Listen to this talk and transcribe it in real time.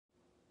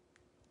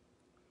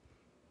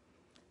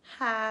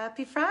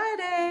Happy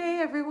Friday,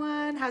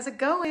 everyone. How's it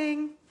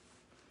going?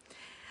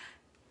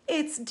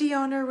 It's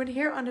Dione Irwin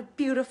here on a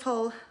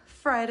beautiful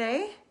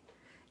Friday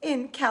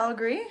in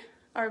Calgary,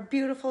 our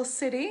beautiful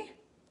city.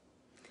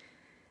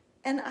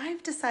 And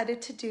I've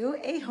decided to do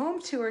a home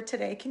tour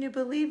today. Can you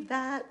believe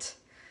that?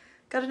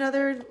 Got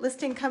another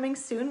listing coming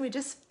soon. We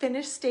just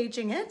finished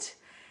staging it.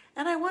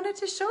 And I wanted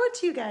to show it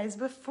to you guys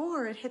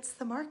before it hits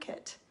the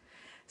market.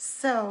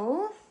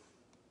 So,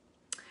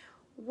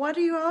 what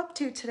are you up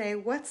to today?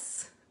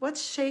 What's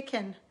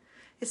shaking?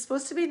 It's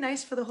supposed to be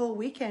nice for the whole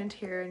weekend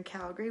here in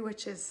Calgary,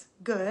 which is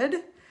good.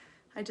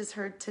 I just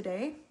heard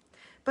today.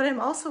 But I'm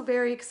also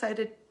very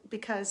excited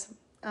because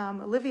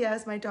Olivia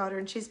is my daughter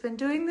and she's been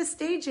doing the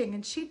staging,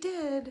 and she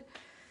did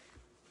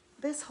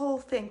this whole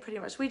thing pretty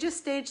much. We just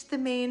staged the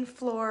main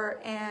floor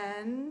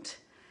and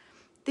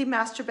the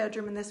master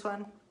bedroom in this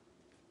one.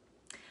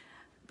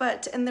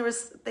 And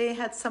they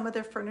had some of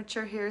their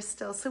furniture here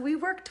still. So we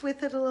worked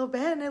with it a little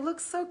bit and it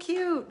looks so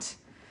cute.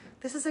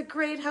 This is a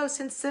great house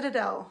in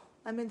Citadel.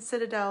 I'm in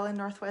Citadel in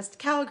Northwest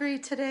Calgary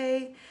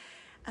today,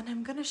 and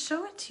I'm gonna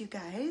show it to you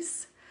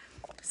guys.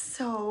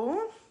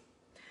 So,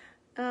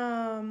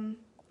 thank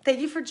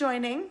you for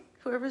joining.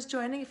 Whoever's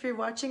joining, if you're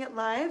watching it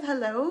live,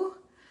 hello.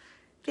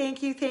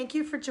 Thank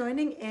you for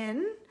joining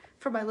in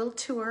for my little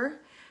tour.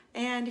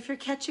 And if you're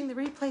catching the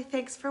replay,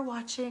 thanks for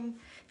watching.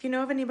 If you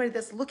know of anybody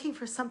that's looking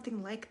for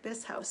something like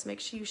this house, make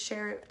sure you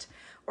share it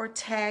or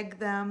tag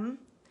them.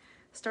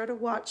 Start a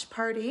watch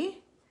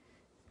party.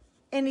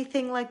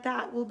 Anything like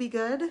that will be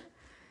good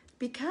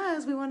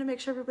because we want to make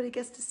sure everybody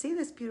gets to see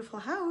this beautiful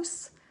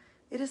house.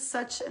 It is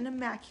such an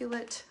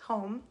immaculate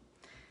home.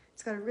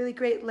 It's got a really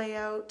great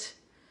layout.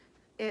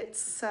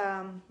 It's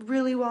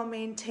really well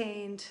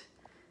maintained.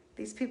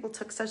 These people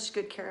took such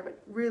good care of it,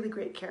 really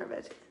great care of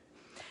it.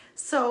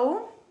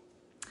 So,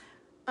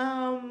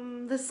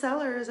 the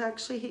seller is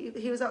actually,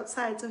 he was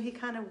outside, so he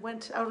kind of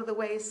went out of the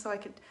way so I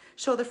could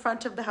show the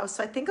front of the house.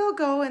 So I think I'll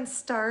go and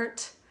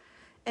start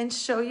and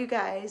show you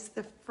guys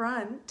the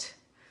front,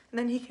 and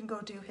then he can go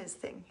do his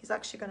thing. He's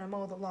actually going to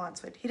mow the lawn,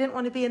 so he didn't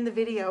want to be in the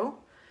video.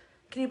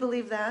 Can you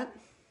believe that?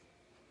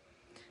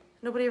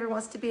 Nobody ever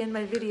wants to be in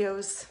my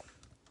videos.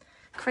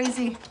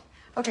 Crazy.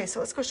 Okay, so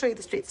let's go show you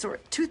the street. So we're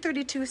at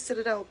 232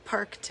 Citadel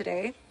Park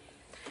today,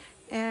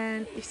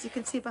 and as you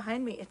can see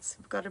behind me, it's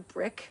got a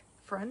brick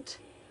front.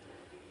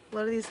 A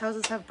lot of these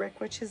houses have brick,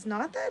 which is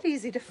not that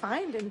easy to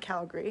find in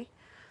Calgary.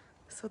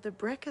 So the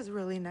brick is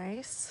really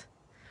nice.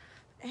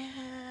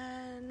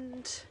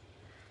 And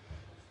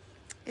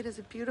it is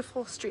a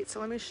beautiful street.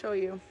 So let me show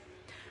you. I'm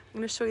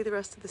going to show you the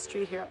rest of the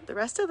street here. The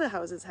rest of the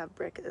houses have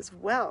brick as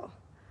well.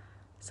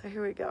 So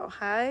here we go.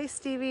 Hi,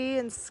 Stevie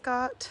and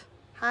Scott.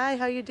 Hi,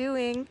 how you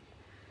doing?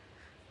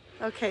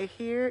 Okay,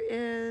 here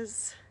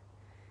is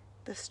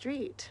the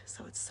street.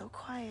 So it's so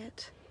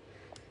quiet.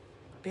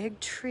 Big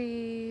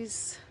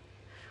trees.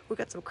 We've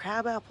got some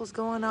crab apples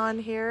going on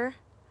here.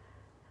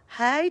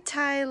 Hi,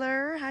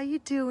 Tyler. How you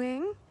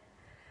doing?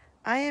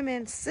 I am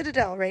in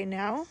Citadel right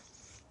now.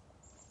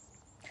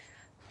 I'll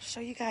show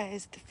you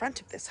guys the front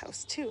of this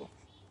house too,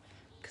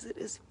 because it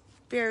is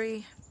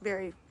very,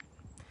 very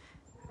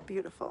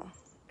beautiful.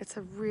 It's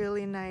a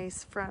really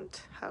nice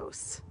front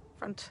house,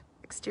 front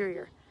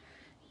exterior.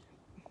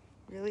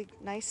 Really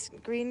nice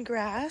green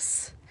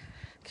grass.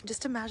 You can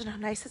just imagine how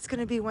nice it's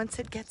gonna be once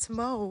it gets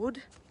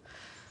mowed.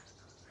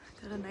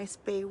 Got a nice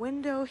bay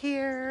window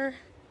here.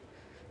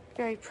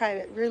 Very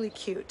private, really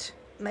cute.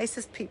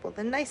 Nicest people,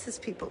 the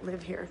nicest people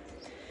live here.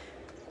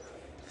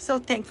 So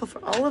thankful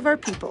for all of our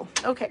people.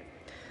 Okay,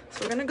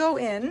 so we're gonna go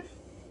in.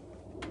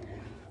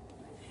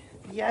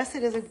 Yes,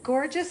 it is a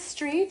gorgeous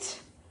street.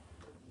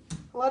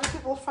 A lot of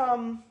people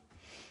from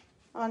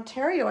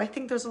Ontario, I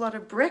think there's a lot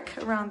of brick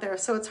around there,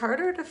 so it's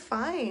harder to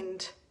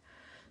find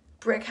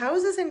brick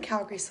houses in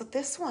Calgary. So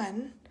this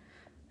one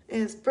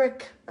is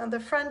brick on the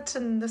front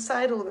and the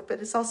side a little bit, but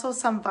it's also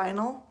some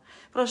vinyl.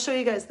 But I'll show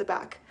you guys the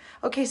back.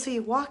 Okay, so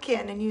you walk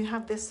in and you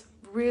have this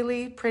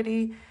really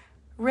pretty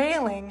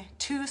railing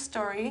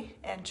 2-story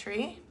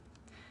entry,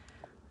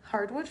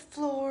 hardwood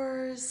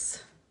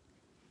floors,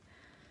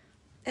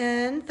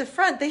 and the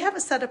front, they have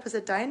it set up as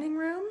a dining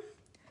room.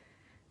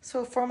 So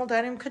a formal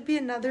dining room could be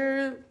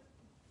another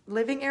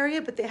living area,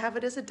 but they have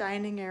it as a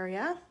dining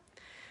area.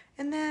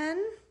 And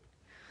then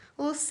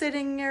a little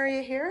sitting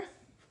area here.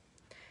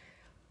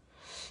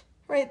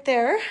 Right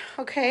there,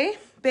 okay,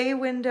 bay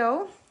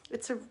window.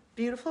 It's a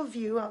beautiful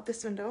view out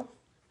this window.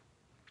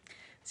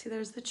 See,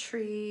 there's the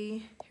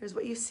tree. Here's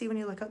what you see when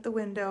you look out the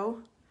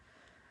window.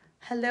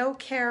 Hello,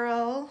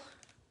 Carol.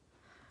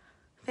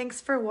 Thanks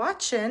for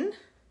watching.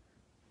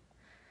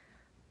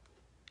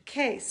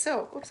 Okay,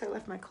 so, oops, I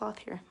left my cloth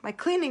here. My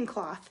cleaning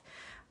cloth.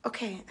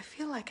 Okay, I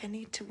feel like I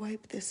need to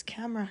wipe this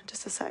camera.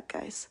 Just a sec,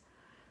 guys.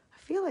 I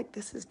feel like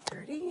this is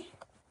dirty,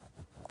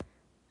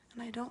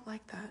 and I don't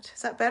like that.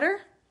 Is that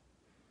better?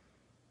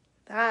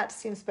 That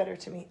seems better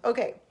to me.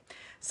 Okay,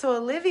 so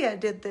Olivia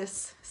did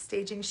this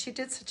staging. She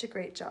did such a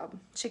great job.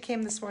 She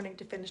came this morning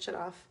to finish it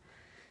off.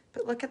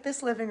 But look at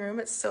this living room.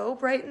 It's so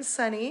bright and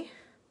sunny.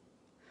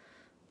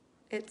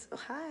 It's, oh,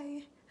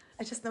 hi.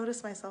 I just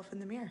noticed myself in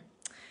the mirror.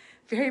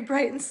 Very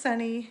bright and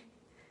sunny.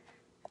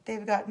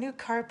 They've got new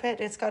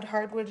carpet. It's got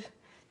hardwood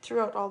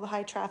throughout all the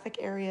high traffic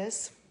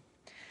areas.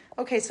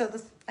 Okay, so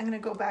I'm gonna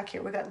go back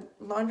here. We got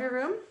laundry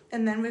room,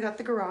 and then we got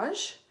the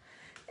garage,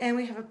 and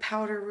we have a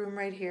powder room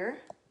right here.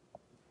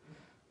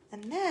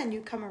 And then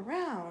you come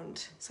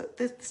around. So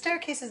the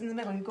staircase is in the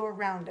middle, you go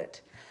around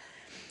it.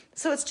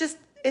 So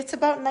it's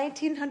about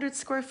 1,900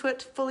 square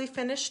foot, fully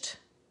finished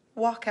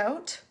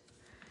walkout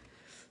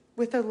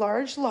with a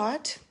large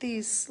lot.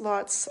 These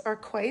lots are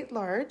quite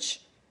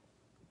large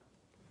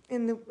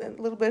in the a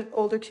little bit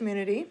older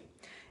community.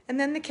 And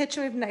then the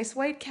kitchen, we have nice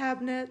white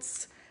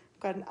cabinets,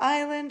 got an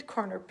island,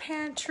 corner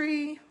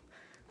pantry,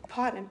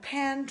 pot and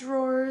pan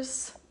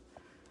drawers.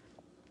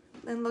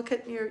 And look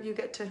at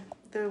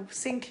the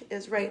sink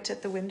is right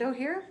at the window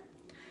here.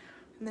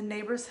 And the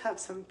neighbors have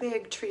some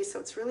big trees, so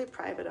it's really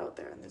private out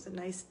there. And there's a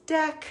nice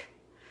deck.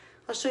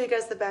 I'll show you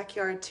guys the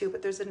backyard too,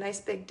 but there's a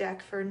nice big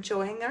deck for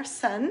enjoying our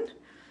sun.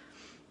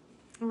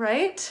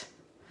 Right?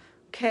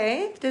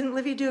 Okay, didn't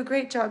Livy do a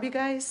great job, you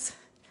guys?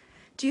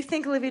 Do you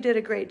think Livy did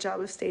a great job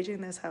of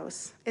staging this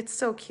house? It's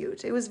so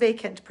cute. It was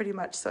vacant pretty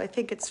much, so I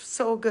think it's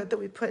so good that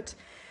we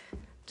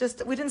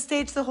didn't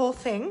stage the whole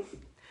thing.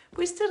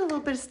 We just did a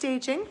little bit of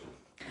staging.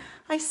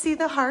 I see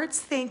the hearts,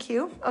 thank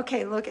you.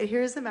 Okay, look,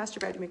 here's the master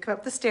bedroom. You come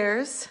up the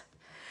stairs.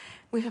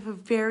 We have a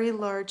very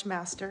large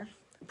master,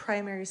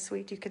 primary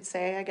suite, you could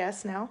say, I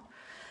guess now.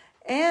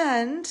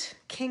 And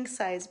king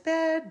size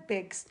bed,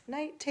 big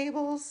night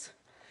tables.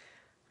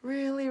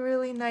 Really,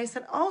 really nice.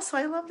 And also,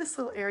 I love this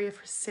little area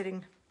for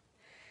sitting.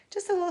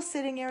 Just a little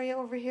sitting area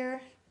over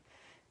here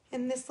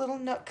in this little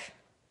nook.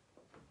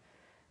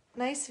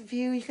 Nice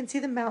view. You can see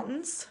the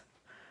mountains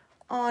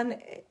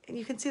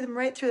you can see them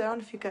right through there. I don't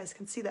know if you guys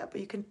can see that,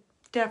 but you can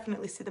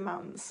definitely see the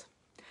mountains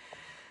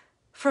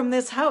from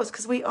this house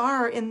because we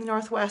are in the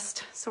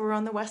northwest. So we're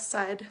on the west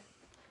side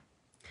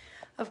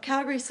of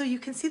Calgary, so you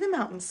can see the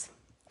mountains.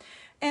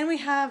 And we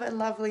have a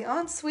lovely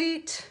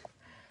ensuite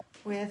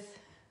with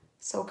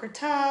soaker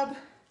tub,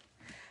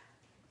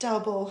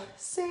 double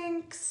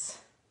sinks,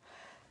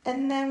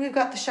 and then we've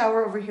got the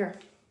shower over here.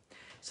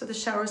 So the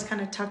shower is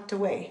kind of tucked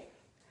away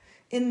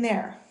in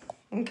there.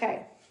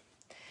 Okay.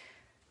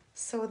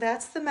 So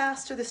that's the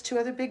master. There's 2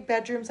 other big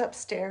bedrooms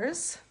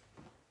upstairs.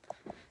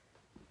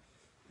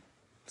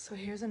 So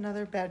here's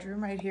another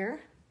bedroom right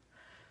here.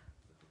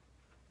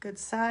 Good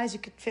size. You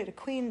could fit a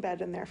queen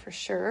bed in there for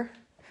sure.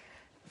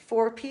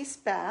 4-piece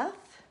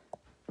bath.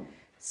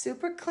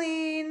 Super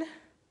clean.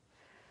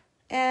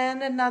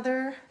 And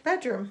another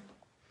bedroom.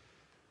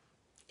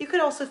 You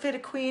could also fit a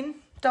queen.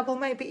 Double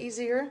might be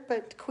easier,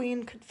 but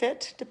queen could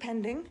fit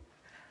depending.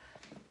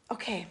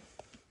 Okay.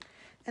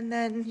 And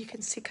then you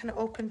can see kind of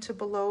open to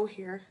below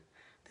here,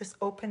 this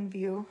open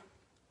view.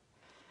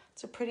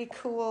 It's a pretty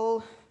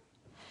cool,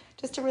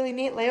 just a really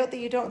neat layout that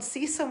you don't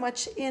see so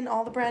much in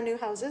all the brand new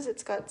houses.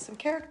 It's got some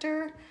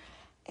character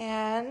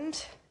and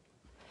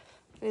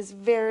it is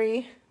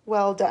very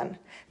well done.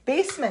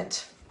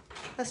 Basement.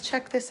 Let's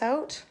check this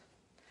out.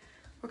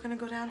 We're gonna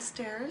go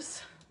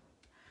downstairs.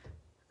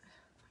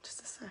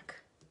 Just a sec.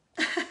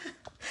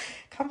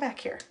 Come back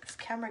here. This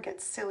camera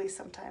gets silly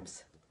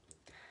sometimes.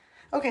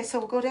 Okay, so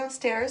we'll go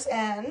downstairs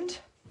and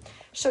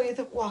show you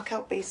the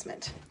walkout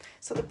basement.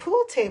 So the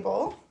pool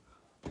table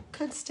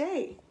could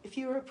stay if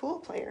you were a pool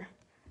player.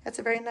 That's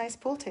a very nice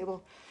pool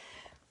table.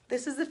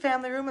 This is the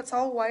family room. It's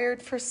all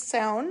wired for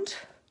sound.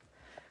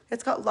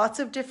 It's got lots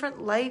of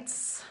different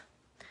lights.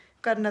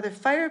 Got another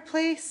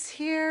fireplace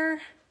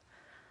here.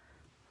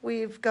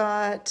 We've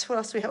got, what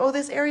else do we have? Oh,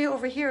 this area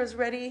over here is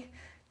ready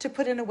to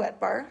put in a wet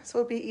bar. So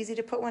it'll be easy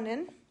to put one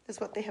in, is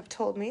what they have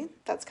told me.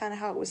 That's kind of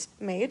how it was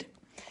made.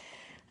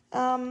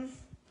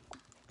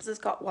 This has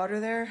got water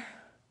there.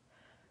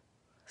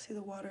 See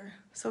the water.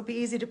 So it'll be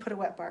easy to put a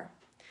wet bar.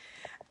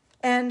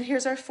 And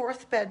here's our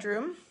 4th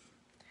bedroom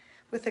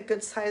with a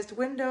good sized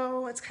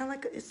window. It's kind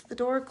of like, the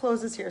door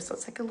closes here. So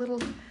it's like a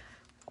little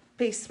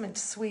basement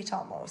suite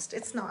almost.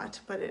 It's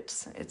not, but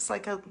it's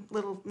like a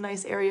little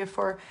nice area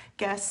for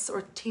guests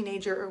or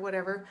teenager or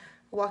whatever.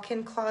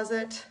 Walk-in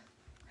closet.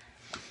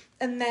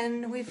 And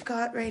then we've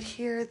got right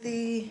here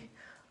the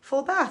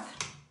full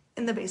bath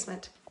in the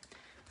basement.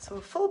 So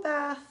a full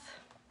bath.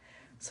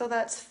 So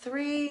that's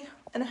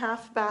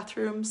 3.5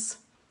 bathrooms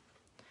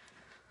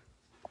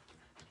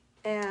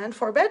and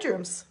 4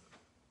 bedrooms.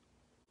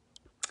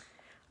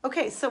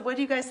 Okay, so what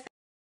do you guys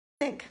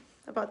think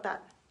about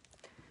that?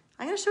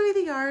 I'm gonna show you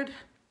the yard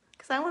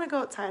because I wanna go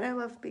outside. I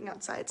love being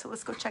outside, so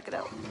let's go check it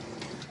out.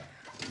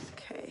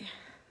 Okay,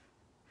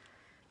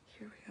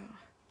 here we go.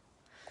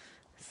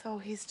 So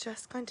he's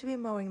just going to be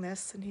mowing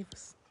this, and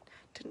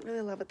didn't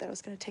really love it that I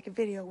was gonna take a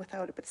video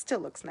without it, but it still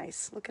looks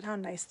nice. Look at how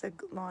nice the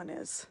lawn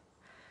is.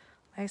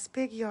 Nice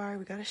big yard,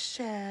 we got a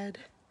shed.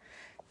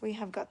 We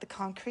have got the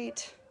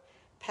concrete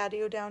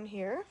patio down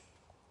here.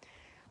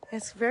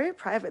 It's very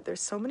private.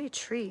 There's so many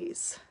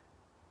trees,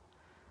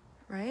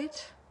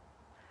 right?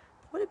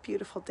 What a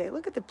beautiful day.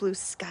 Look at the blue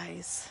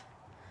skies.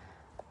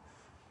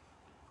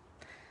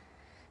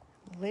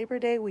 Labor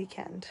Day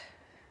weekend.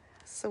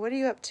 So what are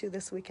you up to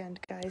this weekend,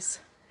 guys?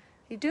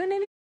 You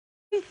doing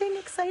anything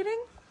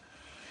exciting?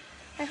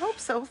 I hope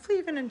so. Hopefully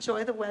you can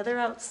enjoy the weather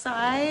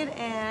outside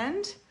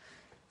and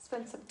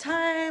spend some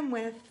time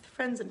with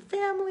friends and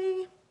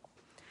family.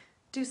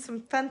 Do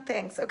some fun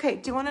things. Okay,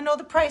 do you want to know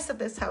the price of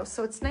this house?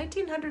 So it's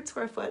 1,900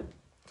 square foot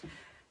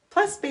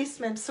plus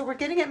basement. So we're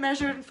getting it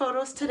measured in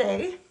photos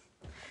today.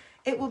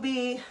 It will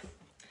be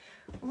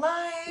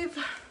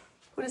live.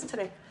 What is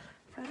today?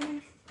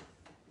 Friday?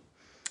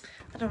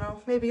 I don't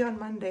know, maybe on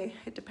Monday.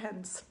 It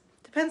depends.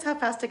 Depends how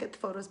fast I get the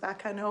photos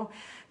back. I know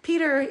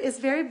Peter is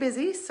very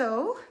busy,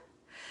 so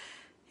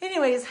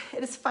anyways,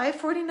 it is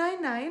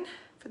 $549.9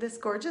 for this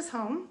gorgeous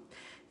home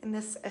in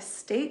this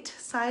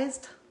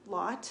estate-sized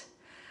lot.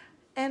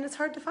 And it's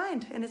hard to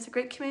find. And it's a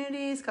great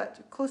community. It's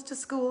got close to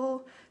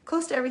school,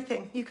 close to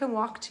everything. You can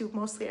walk to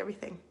mostly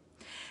everything.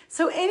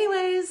 So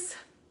anyways,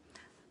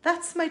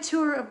 that's my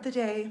tour of the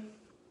day.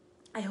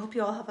 I hope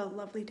you all have a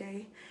lovely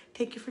day.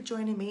 Thank you for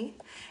joining me.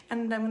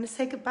 And I'm going to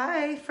say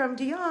goodbye from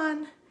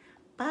Dione.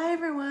 Bye,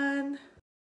 everyone.